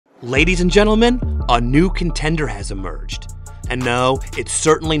Ladies and gentlemen, a new contender has emerged. And no, it's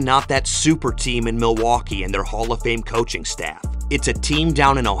certainly not that super team in Milwaukee and their Hall of Fame coaching staff. It's a team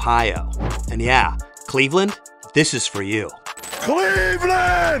down in Ohio. And yeah, Cleveland, this is for you.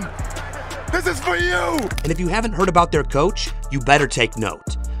 Cleveland! This is for you! And if you haven't heard about their coach, you better take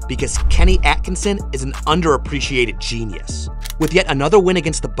note, because Kenny Atkinson is an underappreciated genius. With yet another win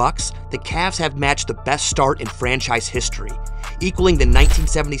against the Bucks, the Cavs have matched the best start in franchise history, equaling the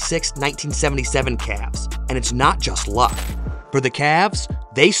 1976-1977 Cavs. And it's not just luck. For the Cavs,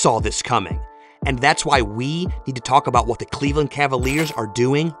 they saw this coming. And that's why we need to talk about what the Cleveland Cavaliers are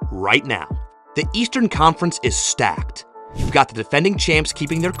doing right now. The Eastern Conference is stacked. You've got the defending champs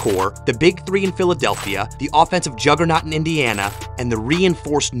keeping their core, the Big Three in Philadelphia, the offensive juggernaut in Indiana, and the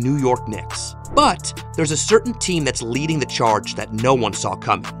reinforced New York Knicks. But there's a certain team that's leading the charge that no one saw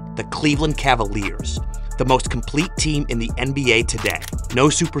coming, the Cleveland Cavaliers, the most complete team in the NBA today. No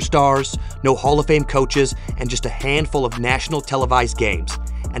superstars, no Hall of Fame coaches, and just a handful of national televised games,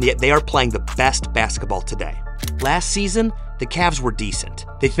 and yet they are playing the best basketball today. Last season, the Cavs were decent.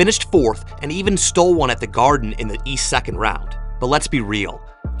 They finished 4th and even stole one at the Garden in the East second round. But let's be real,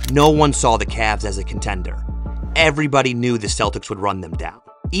 no one saw the Cavs as a contender. Everybody knew the Celtics would run them down.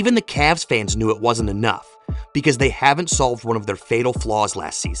 Even the Cavs fans knew it wasn't enough, because they haven't solved one of their fatal flaws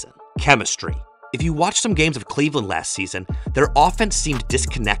last season: chemistry. If you watched some games of Cleveland last season, their offense seemed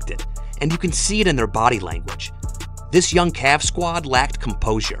disconnected, and you can see it in their body language. This young Cavs squad lacked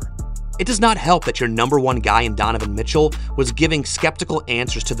composure. It does not help that your number one guy in Donovan Mitchell was giving skeptical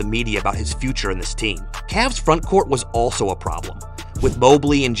answers to the media about his future in this team. Cavs front court was also a problem. With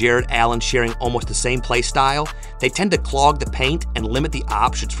Mobley and Jarrett Allen sharing almost the same play style, they tend to clog the paint and limit the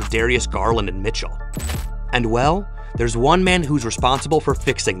options for Darius Garland and Mitchell. And well, there's one man who's responsible for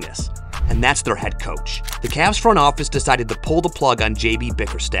fixing this, and that's their head coach. The Cavs front office decided to pull the plug on JB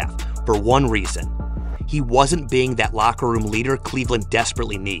Bickerstaff for one reason: he wasn't being that locker room leader Cleveland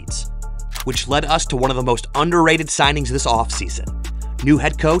desperately needs. Which led us to one of the most underrated signings this offseason: new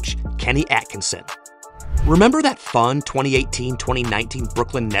head coach Kenny Atkinson. Remember that fun 2018-2019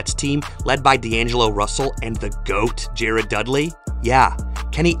 Brooklyn Nets team led by D'Angelo Russell and the GOAT Jared Dudley? Yeah,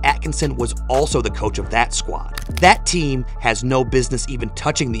 Kenny Atkinson was also the coach of that squad. That team has no business even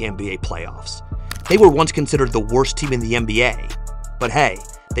touching the NBA playoffs. They were once considered the worst team in the NBA. But hey,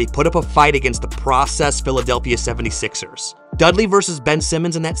 they put up a fight against the processed Philadelphia 76ers. Dudley versus Ben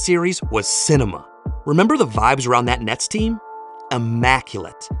Simmons in that series was cinema. Remember the vibes around that Nets team?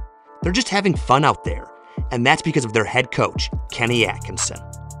 Immaculate. They're just having fun out there, and that's because of their head coach, Kenny Atkinson.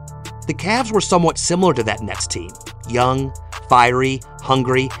 The Cavs were somewhat similar to that Nets team: young, fiery,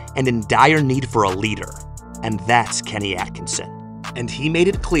 hungry, and in dire need for a leader. And that's Kenny Atkinson. And he made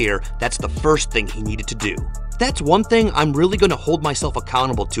it clear that's the first thing he needed to do. That's one thing I'm really going to hold myself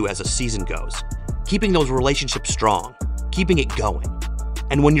accountable to as the season goes: keeping those relationships strong, keeping it going.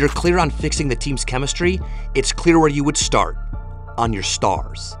 And when you're clear on fixing the team's chemistry, it's clear where you would start: on your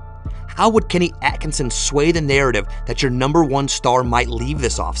stars. How would Kenny Atkinson sway the narrative that your number one star might leave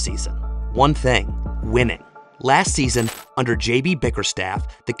this offseason? One thing: winning. Last season, under JB Bickerstaff,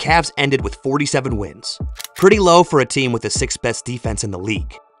 the Cavs ended with 47 wins. Pretty low for a team with the 6th best defense in the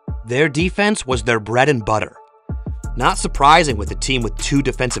league. Their defense was their bread and butter. Not surprising with a team with 2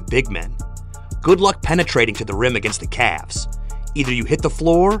 defensive big men. Good luck penetrating to the rim against the Cavs. Either you hit the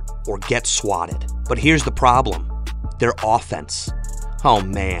floor or get swatted. But here's the problem: their offense. Oh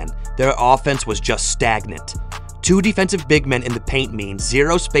man, their offense was just stagnant. 2 defensive big men in the paint means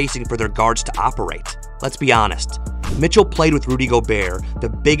 0 spacing for their guards to operate. Let's be honest, Mitchell played with Rudy Gobert, the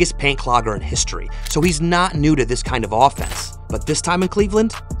biggest paint clogger in history, so he's not new to this kind of offense. But this time in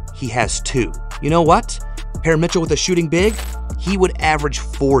Cleveland, he has 2. You know what? Pair Mitchell with a shooting big, he would average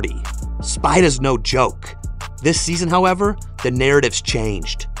 40. Spida's no joke. This season, however, the narrative's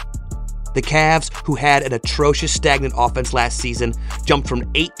changed. The Cavs, who had an atrocious stagnant offense last season, jumped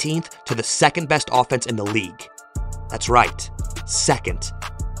from 18th to the 2nd best offense in the league. That's right, 2nd.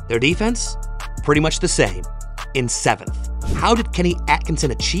 Their defense? Pretty much the same, in 7th. How did Kenny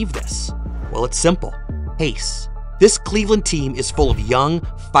Atkinson achieve this? Well, it's simple: pace. This Cleveland team is full of young,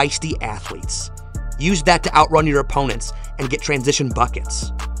 feisty athletes. Use that to outrun your opponents and get transition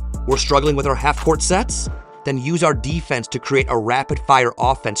buckets. We're struggling with our half-court sets? Then use our defense to create a rapid-fire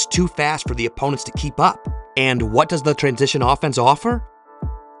offense too fast for the opponents to keep up. And what does the transition offense offer?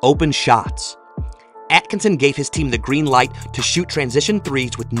 Open shots. Atkinson gave his team the green light to shoot transition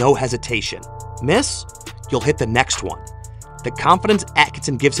threes with no hesitation. Miss? You'll hit the next one. The confidence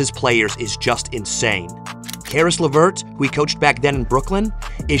Atkinson gives his players is just insane. Karis LeVert, who he coached back then in Brooklyn,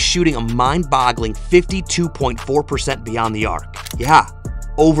 is shooting a mind-boggling 52.4% beyond the arc. Yeah,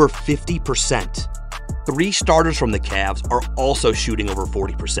 over 50%. 3 starters from the Cavs are also shooting over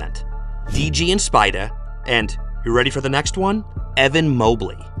 40%. DG and Spida, and you ready for the next one? Evan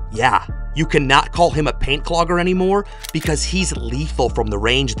Mobley. Yeah, you cannot call him a paint clogger anymore because he's lethal from the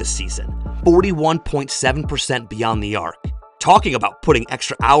range this season. 41.7% beyond the arc. Talking about putting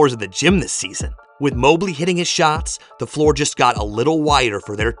extra hours at the gym this season. With Mobley hitting his shots, the floor just got a little wider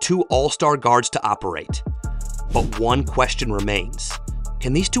for their 2 all-star guards to operate. But one question remains.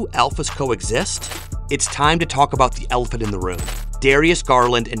 Can these 2 alphas coexist? It's time to talk about the elephant in the room, Darius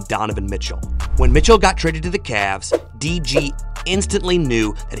Garland and Donovan Mitchell. When Mitchell got traded to the Cavs, DG instantly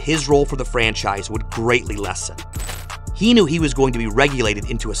knew that his role for the franchise would greatly lessen. He knew he was going to be regulated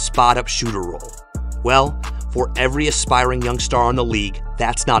into a spot-up shooter role. Well, for every aspiring young star in the league,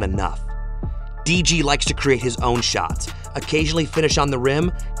 that's not enough. DG likes to create his own shots, occasionally finish on the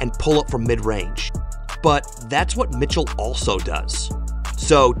rim, and pull up from mid-range. But that's what Mitchell also does.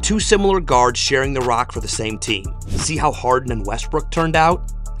 So, 2 similar guards sharing the rock for the same team. See how Harden and Westbrook turned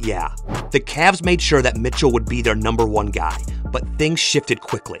out? Yeah. The Cavs made sure that Mitchell would be their number 1 guy, but things shifted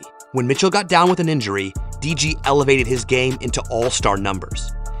quickly. When Mitchell got down with an injury, DG elevated his game into all-star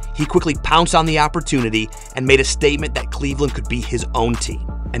numbers. He quickly pounced on the opportunity and made a statement that Cleveland could be his own team,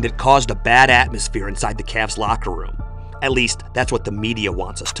 and it caused a bad atmosphere inside the Cavs locker room. At least, that's what the media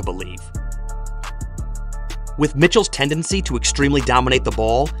wants us to believe. With Mitchell's tendency to extremely dominate the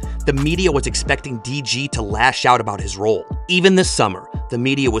ball, the media was expecting DG to lash out about his role. Even this summer, the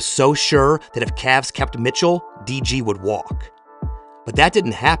media was so sure that if Cavs kept Mitchell, DG would walk. But that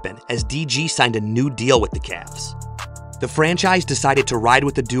didn't happen as DG signed a new deal with the Cavs. The franchise decided to ride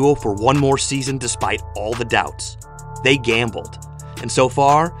with the duo for one more season despite all the doubts. They gambled, and so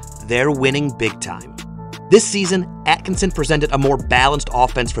far, they're winning big time. This season, Atkinson presented a more balanced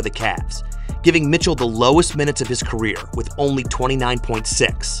offense for the Cavs, giving Mitchell the lowest minutes of his career with only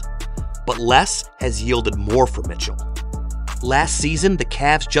 29.6. But less has yielded more for Mitchell. Last season, the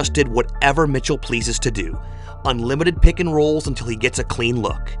Cavs just did whatever Mitchell pleases to do, unlimited pick and rolls until he gets a clean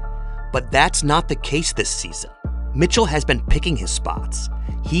look. But that's not the case this season. Mitchell has been picking his spots.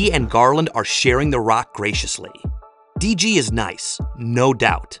 He and Garland are sharing the rock graciously. DG is nice, no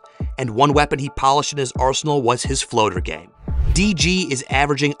doubt, and one weapon he polished in his arsenal was his floater game. DG is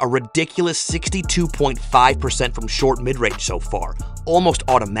averaging a ridiculous 62.5% from short mid-range so far, almost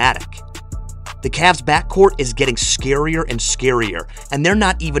automatic. The Cavs' backcourt is getting scarier and scarier, and they're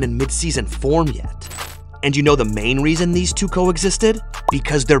not even in mid-season form yet. And you know the main reason these 2 coexisted?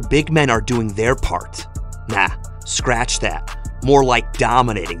 Because their big men are doing their part. Nah, scratch that. More like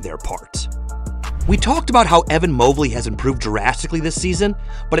dominating their part. We talked about how Evan Mobley has improved drastically this season,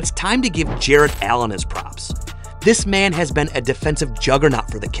 but it's time to give Jarrett Allen his props. This man has been a defensive juggernaut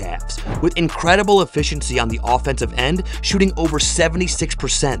for the Cavs, with incredible efficiency on the offensive end, shooting over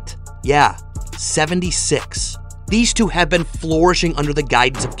 76%. Yeah, 76. These 2 have been flourishing under the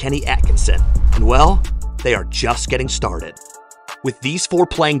guidance of Kenny Atkinson, and well, they are just getting started. With these 4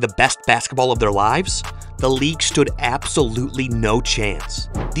 playing the best basketball of their lives, the league stood absolutely no chance.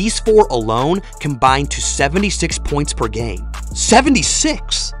 These 4 alone combined to 76 points per game.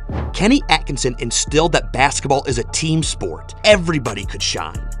 76! Kenny Atkinson instilled that basketball is a team sport. Everybody could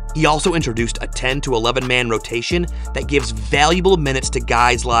shine. He also introduced a 10 to 11 man rotation that gives valuable minutes to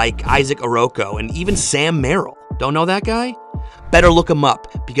guys like Isaac Oroko and even Sam Merrill. Don't know that guy? Better look him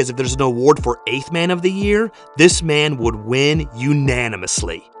up, because if there's an award for 8th man of the year, this man would win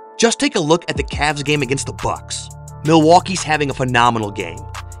unanimously. Just take a look at the Cavs game against the Bucks. Milwaukee's having a phenomenal game.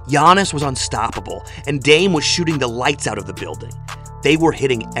 Giannis was unstoppable, and Dame was shooting the lights out of the building. They were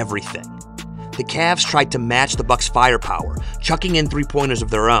hitting everything. The Cavs tried to match the Bucks' firepower, chucking in 3-pointers of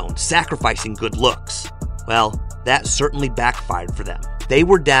their own, sacrificing good looks. Well, that certainly backfired for them. They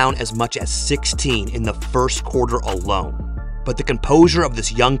were down as much as 16 in the first quarter alone. But the composure of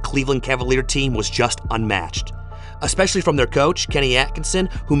this young Cleveland Cavalier team was just unmatched, especially from their coach, Kenny Atkinson,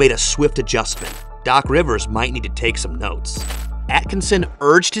 who made a swift adjustment. Doc Rivers might need to take some notes. Atkinson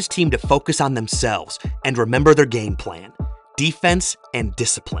urged his team to focus on themselves and remember their game plan, defense and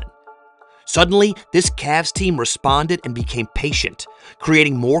discipline. Suddenly, this Cavs team responded and became patient,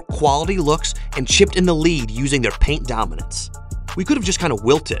 creating more quality looks and chipped in the lead using their paint dominance. We could have just kind of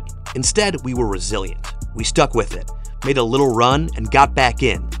wilted. Instead, we were resilient. We stuck with it, made a little run, and got back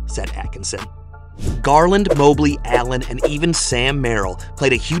in, said Atkinson. Garland, Mobley, Allen, and even Sam Merrill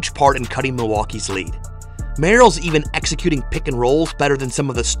played a huge part in cutting Milwaukee's lead. Merrill's even executing pick and rolls better than some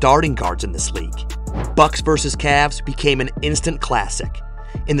of the starting guards in this league. Bucks versus Cavs became an instant classic.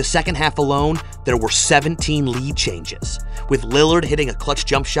 In the second half alone, there were 17 lead changes, with Lillard hitting a clutch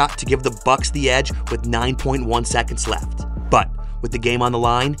jump shot to give the Bucks the edge with 9.1 seconds left. But With the game on the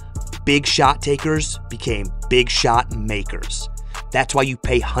line, big shot takers became big shot makers. That's why you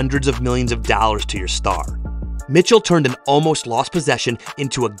pay hundreds of millions of dollars to your star. Mitchell turned an almost lost possession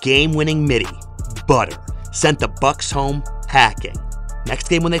into a game-winning midi. Butter. Sent the Bucks home packing. Next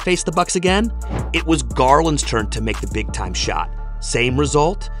game when they faced the Bucks again, it was Garland's turn to make the big-time shot. Same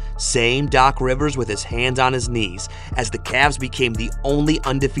result, same Doc Rivers with his hands on his knees as the Cavs became the only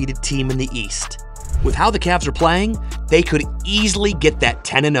undefeated team in the East. With how the Cavs are playing, they could easily get that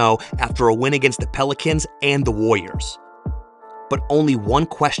 10-0 after a win against the Pelicans and the Warriors. But only one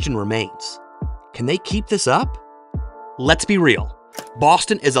question remains. Can they keep this up? Let's be real.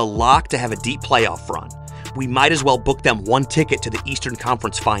 Boston is a lock to have a deep playoff run. We might as well book them one ticket to the Eastern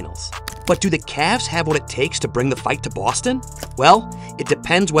Conference Finals. But do the Cavs have what it takes to bring the fight to Boston? Well, it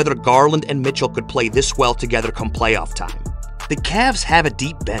depends whether Garland and Mitchell could play this well together come playoff time. The Cavs have a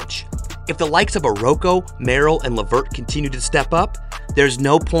deep bench. If the likes of Aroko, Merrill, and LeVert continue to step up, there's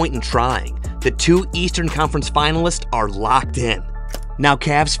no point in trying. The two Eastern Conference finalists are locked in. Now,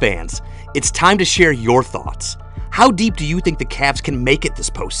 Cavs fans, it's time to share your thoughts. How deep do you think the Cavs can make it this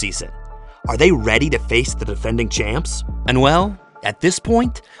postseason? Are they ready to face the defending champs? And well, at this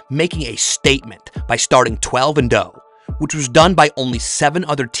point, making a statement by starting 12-0, which was done by only 7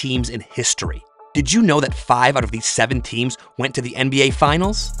 other teams in history. Did you know that 5 out of these 7 teams went to the NBA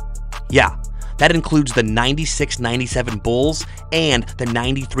Finals? Yeah, that includes the 96-97 Bulls and the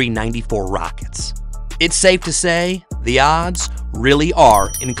 93-94 Rockets. It's safe to say the odds really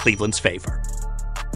are in Cleveland's favor.